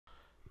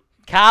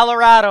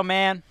Colorado,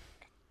 man.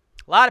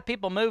 A lot of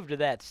people move to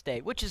that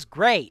state, which is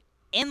great,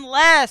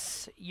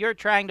 unless you're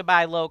trying to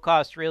buy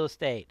low-cost real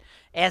estate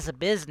as a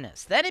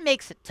business. Then it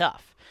makes it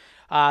tough.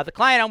 The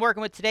client I'm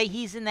working with today,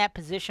 he's in that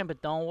position,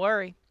 but don't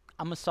worry.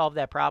 I'm going to solve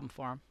that problem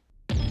for him.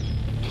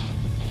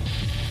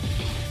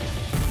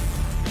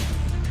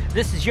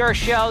 This is your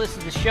show. This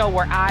is the show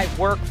where I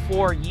work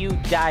for you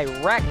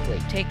directly,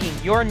 taking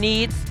your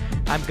needs.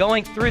 I'm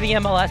going through the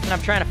MLS, and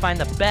I'm trying to find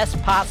the best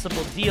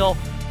possible deal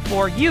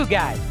for you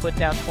guys. Put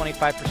down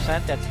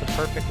 25%. That's the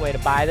perfect way to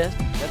buy this.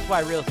 That's why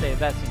real estate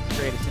investing is the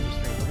greatest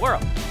industry in the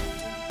world.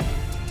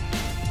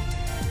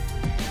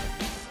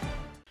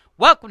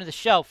 Welcome to the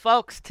show,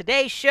 folks.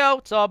 Today's show,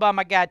 it's all about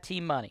my guy,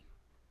 T-Money.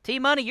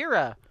 T-Money, you're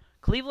a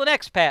Cleveland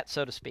expat,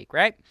 so to speak,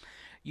 right?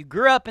 You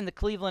grew up in the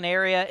Cleveland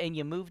area and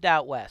you moved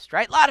out west,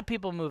 right? A lot of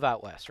people move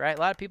out west, right?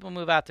 A lot of people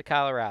move out to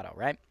Colorado,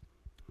 right?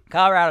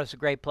 Colorado's a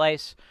great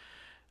place.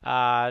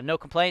 No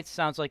complaints.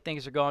 Sounds like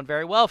things are going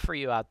very well for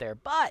you out there.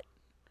 But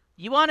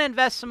you want to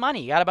invest some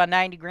money. You got about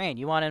 90 grand.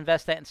 You want to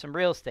invest that in some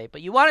real estate.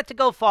 But you want it to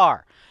go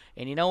far.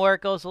 And you know where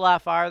it goes a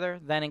lot farther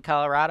than in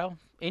Colorado?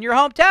 In your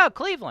hometown,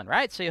 Cleveland,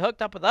 right? So you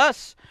hooked up with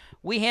us.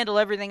 We handle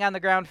everything on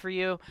the ground for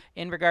you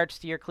in regards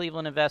to your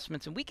Cleveland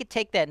investments. And we could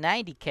take that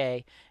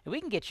 90K and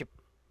we can get you,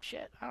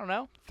 shit, I don't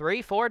know,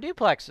 3, 4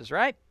 duplexes,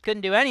 right?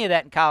 Couldn't do any of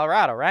that in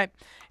Colorado, right?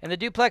 And the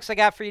duplex I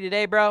got for you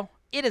today, bro,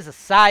 it is a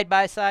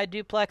side-by-side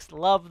duplex.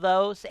 Love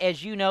those.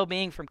 As you know,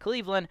 being from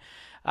Cleveland,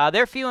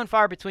 they're few and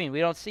far between. We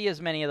don't see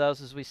as many of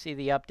those as we see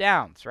the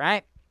up-downs,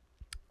 right?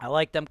 I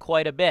like them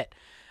quite a bit.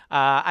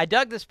 I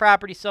dug this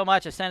property so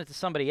much, I sent it to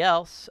somebody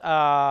else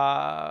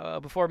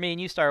before me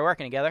and you started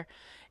working together.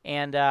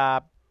 And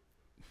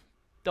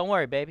don't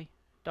worry, baby.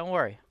 Don't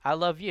worry. I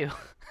love you.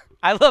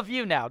 I love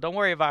you now. Don't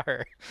worry about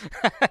her.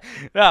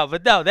 No,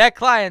 that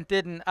client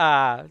didn't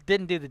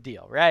do the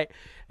deal, right?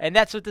 And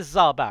that's what this is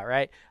all about,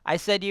 right? I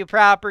send you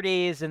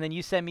properties, and then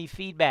you send me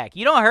feedback.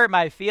 You don't hurt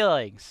my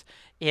feelings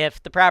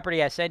if the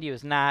property I send you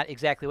is not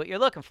exactly what you're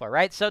looking for,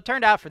 right? So it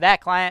turned out for that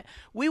client,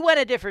 we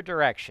went a different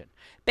direction.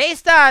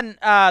 Based on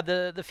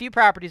the few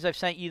properties I've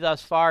sent you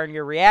thus far and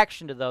your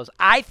reaction to those,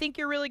 I think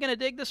you're really going to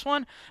dig this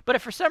one. But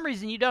if for some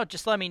reason you don't,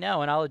 just let me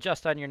know, and I'll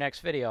adjust on your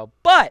next video.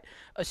 But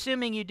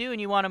assuming you do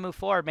and you want to move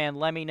forward, man,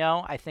 let me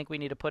know. I think we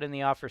need to put in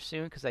the offer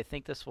soon because I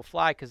think this will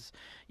fly because,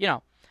 you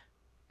know,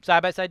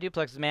 side-by-side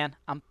duplexes, man.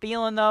 I'm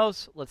feeling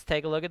those. Let's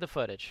take a look at the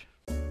footage.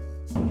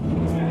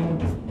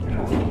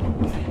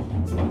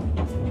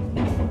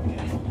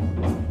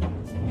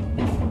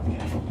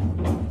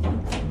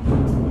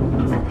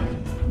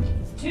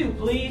 2,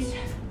 please.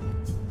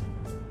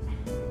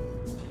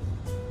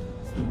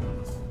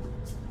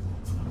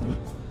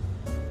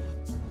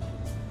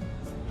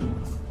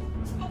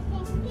 I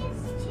think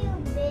it's too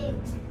big.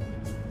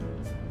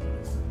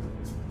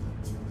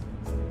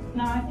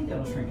 No, I think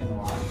it'll shrink in the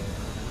lot.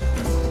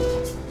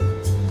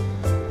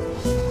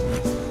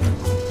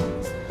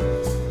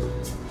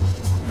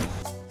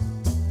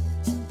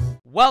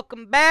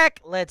 Welcome back.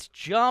 Let's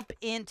jump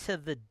into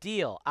the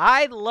deal.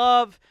 I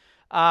love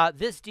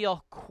this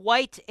deal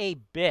quite a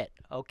bit,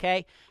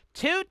 okay?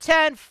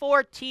 210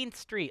 14th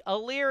Street,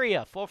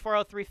 Elyria,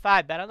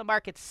 44035. Been on the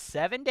market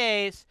 7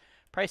 days,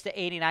 priced at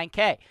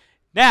 $89K.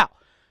 Now,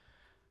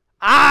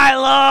 I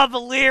love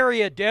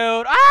Elyria,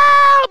 dude.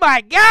 Oh,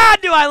 my God,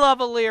 do I love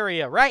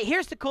Elyria, right?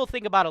 Here's the cool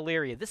thing about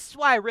Elyria. This is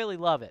why I really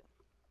love it.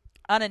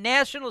 On a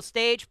national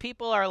stage,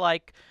 people are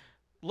like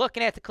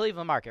looking at the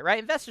Cleveland market, right?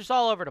 Investors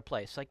all over the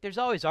place. Like, there's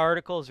always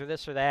articles or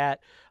this or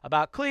that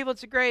about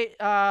Cleveland's a great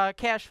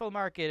cash flow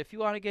market. If you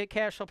want to get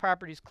cash flow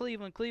properties,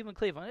 Cleveland.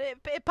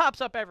 It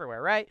pops up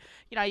everywhere, right?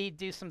 You know, you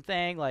do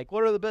something like,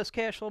 what are the best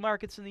cash flow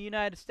markets in the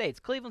United States?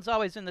 Cleveland's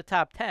always in the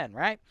top 10,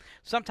 right?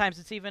 Sometimes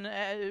it's even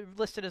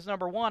listed as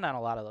number 1 on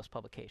a lot of those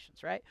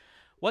publications, right?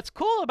 What's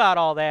cool about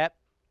all that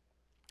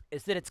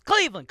is that it's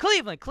Cleveland.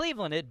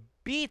 It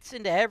beats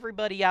into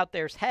everybody out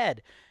there's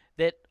head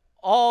that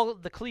all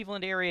the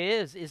Cleveland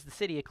area is the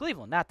city of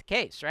Cleveland. Not the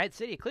case, right? The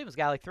city of Cleveland's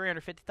got like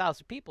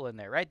 350,000 people in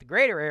there, right? The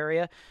greater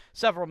area,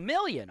 several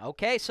million,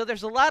 okay? So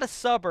there's a lot of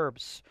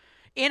suburbs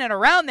in and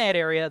around that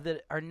area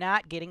that are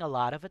not getting a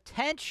lot of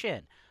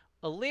attention.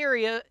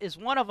 Elyria is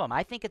one of them.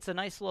 I think it's a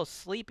nice little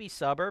sleepy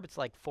suburb. It's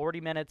like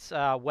 40 minutes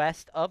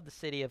west of the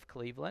city of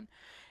Cleveland.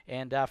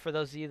 And for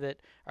those of you that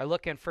are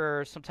looking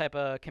for some type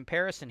of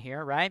comparison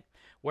here, right,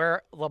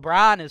 where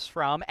LeBron is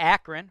from,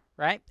 Akron,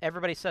 right?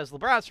 Everybody says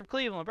LeBron's from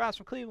Cleveland, LeBron's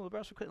from Cleveland,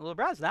 LeBron's from Cleveland.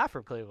 LeBron's not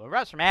from Cleveland.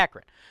 LeBron's from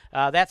Akron.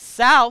 That's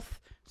south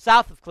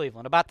of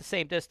Cleveland, about the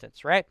same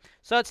distance, right?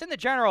 So it's in the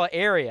general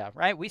area,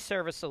 right? We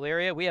service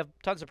Elyria. We have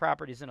tons of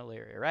properties in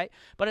Elyria, right?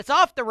 But it's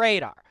off the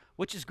radar,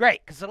 which is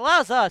great because it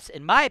allows us,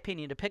 in my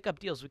opinion, to pick up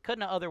deals we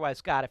couldn't have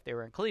otherwise got if they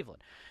were in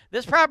Cleveland.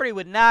 This property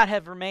would not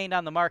have remained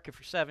on the market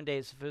for 7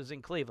 days if it was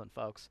in Cleveland,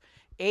 folks.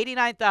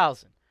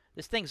 $89,000.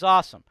 This thing's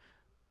awesome.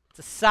 It's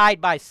a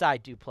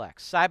side-by-side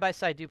duplex.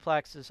 Side-by-side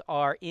duplexes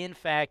are, in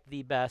fact,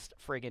 the best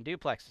friggin'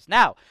 duplexes.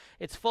 Now,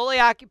 it's fully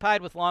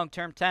occupied with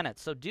long-term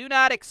tenants, so do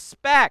not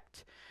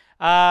expect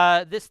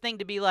this thing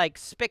to be like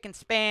spick and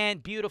span,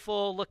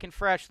 beautiful, looking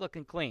fresh,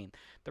 looking clean.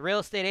 The real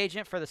estate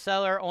agent for the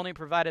seller only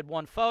provided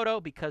one photo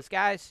because,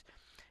 guys,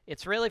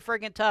 it's really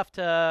friggin' tough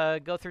to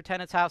go through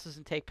tenants' houses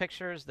and take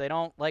pictures. They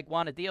don't like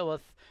want to deal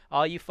with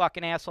all you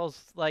fucking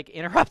assholes like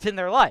interrupting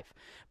their life.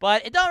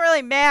 But it don't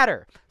really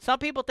matter. Some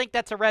people think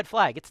that's a red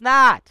flag. It's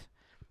not.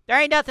 There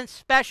ain't nothing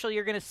special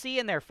you're going to see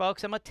in there,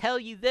 folks. I'm going to tell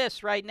you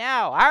this right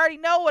now. I already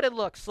know what it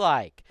looks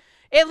like.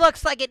 It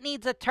looks like it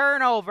needs a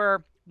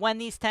turnover when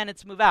these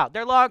tenants move out.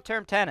 They're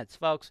long-term tenants,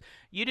 folks.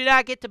 You do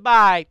not get to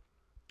buy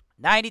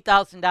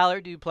 $90,000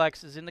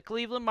 duplexes in the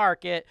Cleveland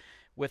market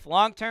with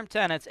long-term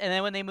tenants, and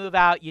then when they move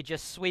out, you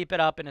just sweep it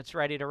up and it's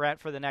ready to rent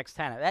for the next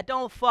tenant. That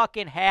don't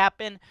fucking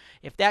happen.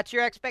 If that's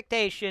your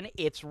expectation,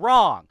 it's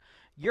wrong.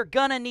 You're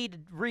going to need to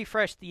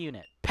refresh the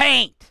unit.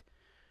 Paint.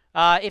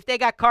 If they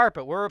got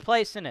carpet, we're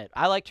replacing it.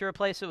 I like to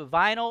replace it with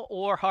vinyl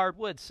or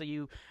hardwood so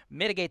you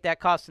mitigate that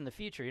cost in the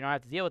future. You don't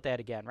have to deal with that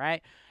again,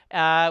 right?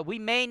 We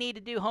may need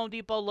to do Home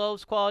Depot,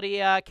 Lowe's quality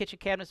kitchen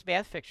cabinets,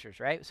 bath fixtures,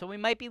 right? So we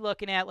might be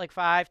looking at like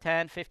 $5,000,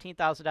 $10,000,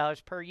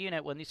 $15,000 per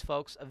unit when these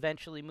folks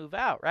eventually move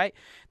out, right?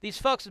 These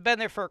folks have been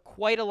there for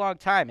quite a long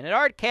time, and it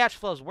already cash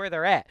flows where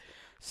they're at,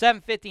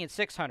 $750 and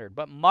 $600.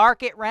 But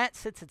market rent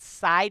sits at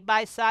side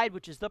by side,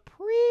 which is the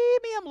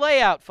premium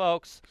layout,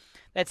 folks.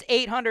 That's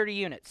 $800 a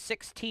unit,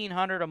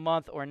 $1,600 a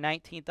month, or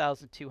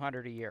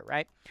 $19,200 a year,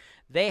 right?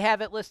 They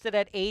have it listed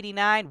at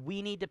 $89.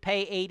 We need to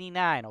pay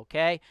 $89,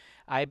 okay?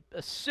 I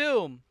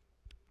assume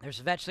there's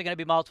eventually going to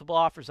be multiple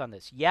offers on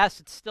this. Yes,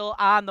 it's still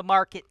on the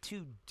market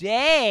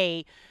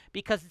today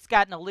because it's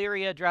got an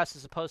Elyria address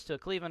as opposed to a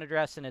Cleveland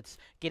address, and it's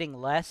getting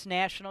less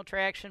national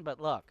traction. But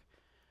look,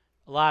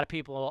 a lot of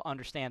people will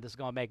understand this is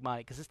going to make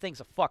money because this thing's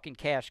a fucking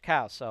cash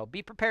cow. So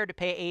be prepared to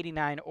pay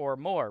 $89 or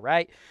more,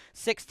 right?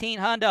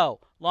 $1,600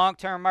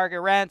 long-term market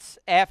rents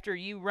after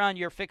you run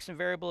your fixed and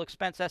variable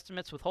expense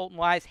estimates with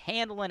HoltonWise,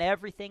 handling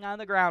everything on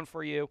the ground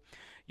for you.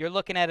 You're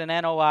looking at an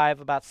NOI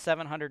of about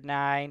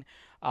 $709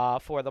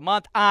 for the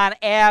month. On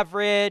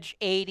average,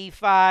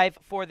 $85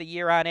 for the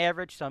year on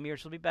average. Some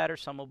years will be better,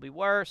 some will be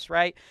worse,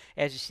 right?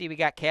 As you see, we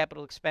got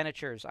capital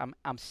expenditures.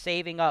 I'm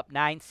saving up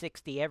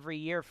 $960 every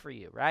year for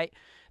you, right?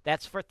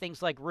 That's for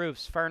things like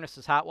roofs,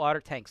 furnaces, hot water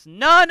tanks,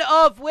 none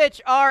of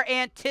which are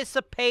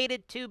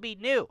anticipated to be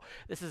new.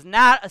 This is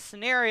not a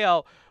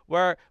scenario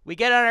where we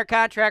get under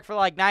contract for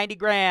like 90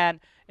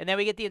 grand and then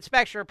we get the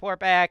inspection report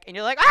back and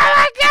you're like, oh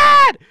my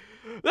God,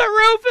 the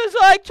roof is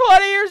like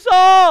 20 years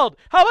old.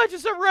 How much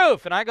is a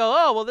roof? And I go,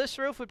 oh, well, this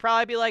roof would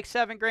probably be like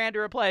 $7 grand to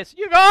replace.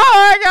 You go,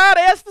 oh my God,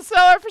 ask the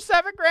seller for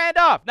 $7 grand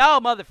off. No,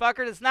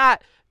 motherfucker, it's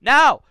not.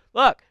 No,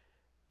 look.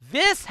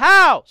 This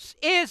house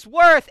is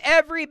worth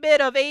every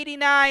bit of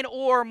 $89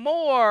 or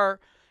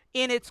more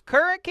in its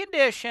current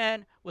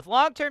condition with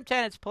long-term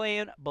tenants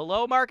paying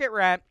below market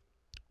rent,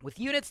 with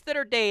units that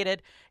are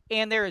dated,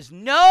 and there is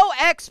no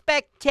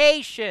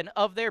expectation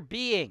of there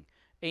being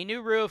a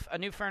new roof, a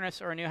new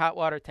furnace, or a new hot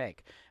water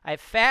tank.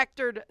 I've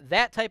factored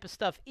that type of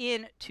stuff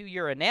into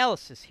your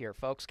analysis here,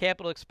 folks.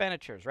 Capital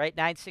expenditures, right?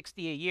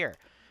 $960 a year.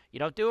 You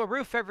don't do a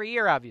roof every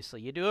year,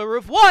 obviously. You do a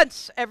roof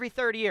once every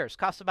 30 years.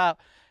 Costs about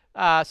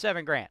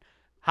 $7 grand.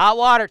 Hot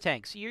water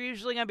tanks. You're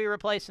usually going to be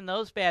replacing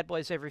those bad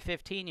boys every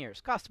 15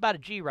 years. Cost about a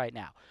G right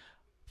now.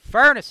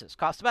 Furnaces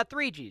cost about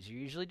 3 Gs. You're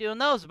usually doing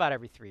those about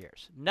every 3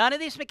 years. None of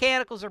these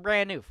mechanicals are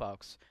brand new,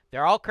 folks.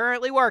 They're all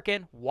currently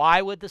working.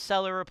 Why would the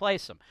seller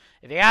replace them?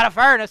 If you got a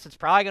furnace, it's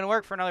probably going to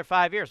work for another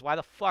 5 years. Why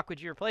the fuck would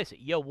you replace it?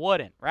 You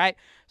wouldn't, right?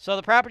 So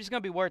the property's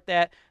going to be worth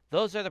that.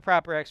 Those are the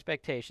proper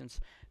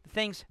expectations. The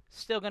thing's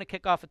still going to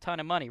kick off a ton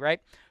of money, right?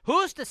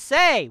 Who's to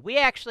say we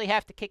actually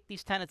have to kick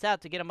these tenants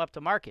out to get them up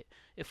to market?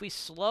 If we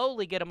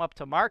slowly get them up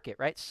to market,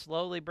 right,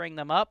 slowly bring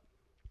them up,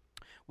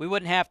 we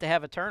wouldn't have to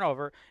have a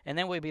turnover, and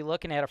then we'd be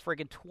looking at a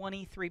friggin'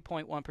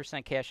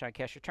 23.1%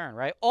 cash-on-cash return,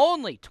 right?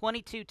 Only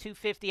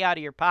 $22,250 out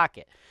of your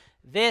pocket.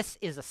 This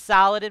is a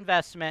solid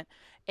investment.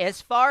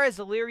 As far as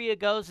Elyria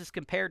goes as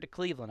compared to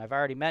Cleveland, I've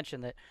already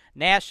mentioned that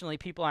nationally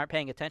people aren't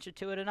paying attention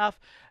to it enough.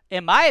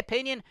 In my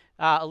opinion,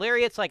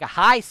 Elyria, it's like a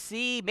high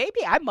C. Maybe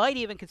I might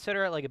even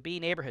consider it like a B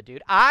neighborhood,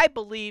 dude. I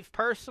believe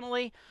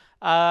personally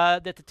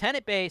that the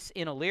tenant base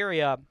in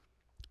Elyria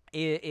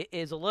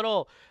is a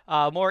little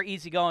more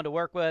easygoing to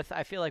work with.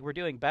 I feel like we're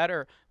doing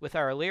better with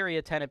our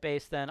Elyria tenant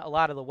base than a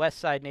lot of the west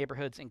side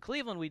neighborhoods in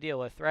Cleveland we deal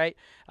with, right?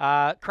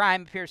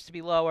 Crime appears to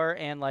be lower,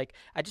 and like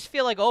I just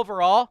feel like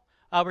overall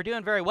we're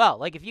doing very well.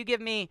 Like if you give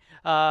me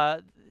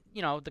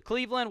you know, the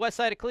Cleveland, west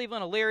side of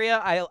Cleveland,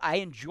 Elyria, I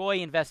enjoy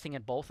investing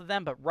in both of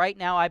them, but right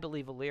now I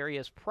believe Elyria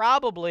is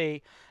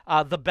probably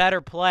the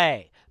better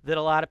play that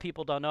a lot of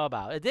people don't know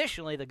about.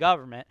 Additionally, the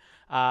government,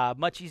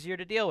 much easier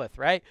to deal with,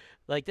 right?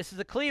 Like this is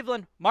a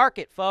Cleveland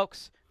market,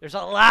 folks. There's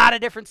a lot of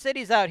different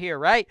cities out here,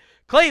 right?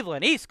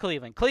 Cleveland, East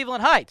Cleveland,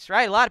 Cleveland Heights,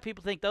 right? A lot of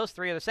people think those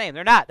three are the same.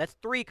 They're not. That's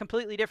 3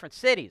 completely different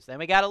cities. Then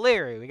we got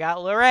Elyria, we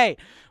got Luray,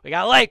 we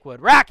got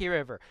Lakewood, Rocky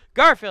River,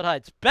 Garfield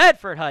Heights,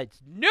 Bedford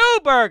Heights,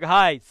 Newburgh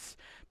Heights,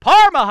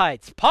 Parma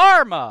Heights,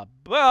 Parma,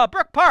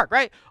 Brook Park,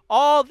 right?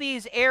 All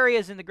these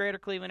areas in the greater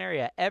Cleveland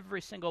area,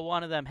 every single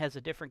one of them has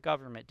a different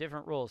government,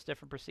 different rules,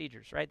 different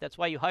procedures, right? That's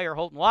why you hire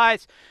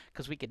HoltonWise,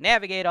 because we can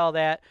navigate all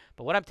that.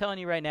 But what I'm telling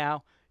you right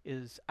now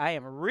is I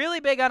am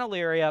really big on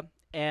Elyria.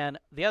 And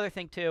the other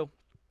thing, too,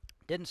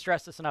 didn't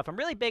stress this enough. I'm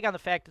really big on the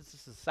fact that this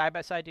is a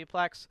side-by-side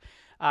duplex.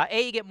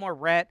 A, you get more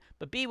rent,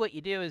 but B, what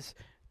you do is,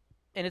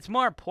 and it's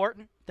more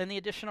important than the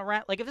additional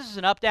rent. Like if this is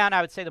an up-down, I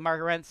would say the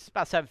market rent's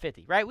about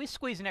 $750, right? We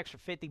squeeze an extra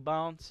 50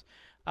 bones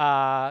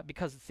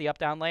because it's the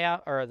up-down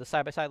layout or the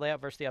side-by-side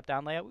layout versus the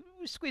up-down layout.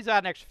 We squeeze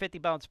out an extra 50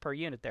 bones per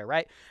unit there,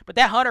 right? But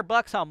that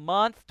 $100 a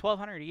month,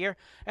 $1,200 a year,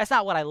 that's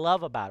not what I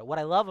love about it. What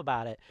I love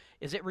about it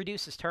is it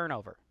reduces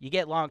turnover. You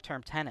get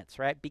long-term tenants,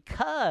 right?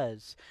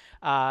 Because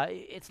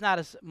it's not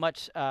as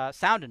much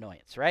sound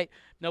annoyance, right?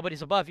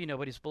 Nobody's above you,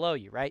 nobody's below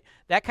you, right?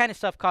 That kind of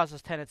stuff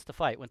causes tenants to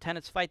fight. When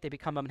tenants fight, they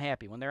become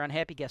unhappy. When they're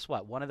unhappy, guess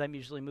what? One of them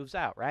usually moves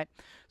out, right?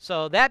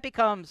 So that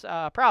becomes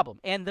a problem.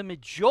 And the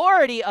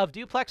majority of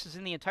duplexes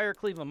in the entire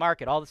Cleveland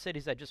market, all the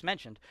cities I just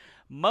mentioned,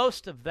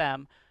 most of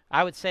them,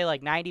 I would say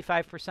like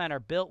 95% are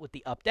built with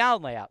the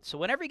up-down layout. So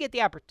whenever you get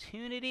the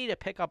opportunity to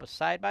pick up a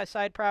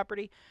side-by-side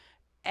property,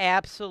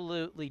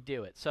 absolutely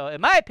do it. So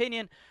in my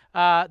opinion,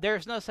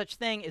 there's no such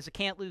thing as a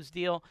can't-lose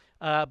deal,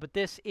 but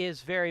this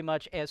is very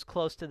much as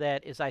close to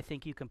that as I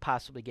think you can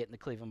possibly get in the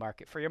Cleveland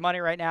market. For your money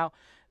right now,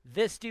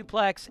 this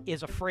duplex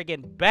is a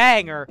friggin'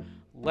 banger.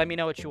 Let me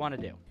know what you want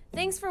to do.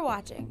 Thanks for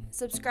watching.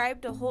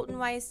 Subscribe to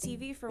HoltonWise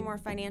TV for more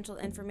financial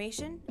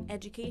information,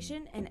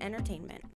 education, and entertainment.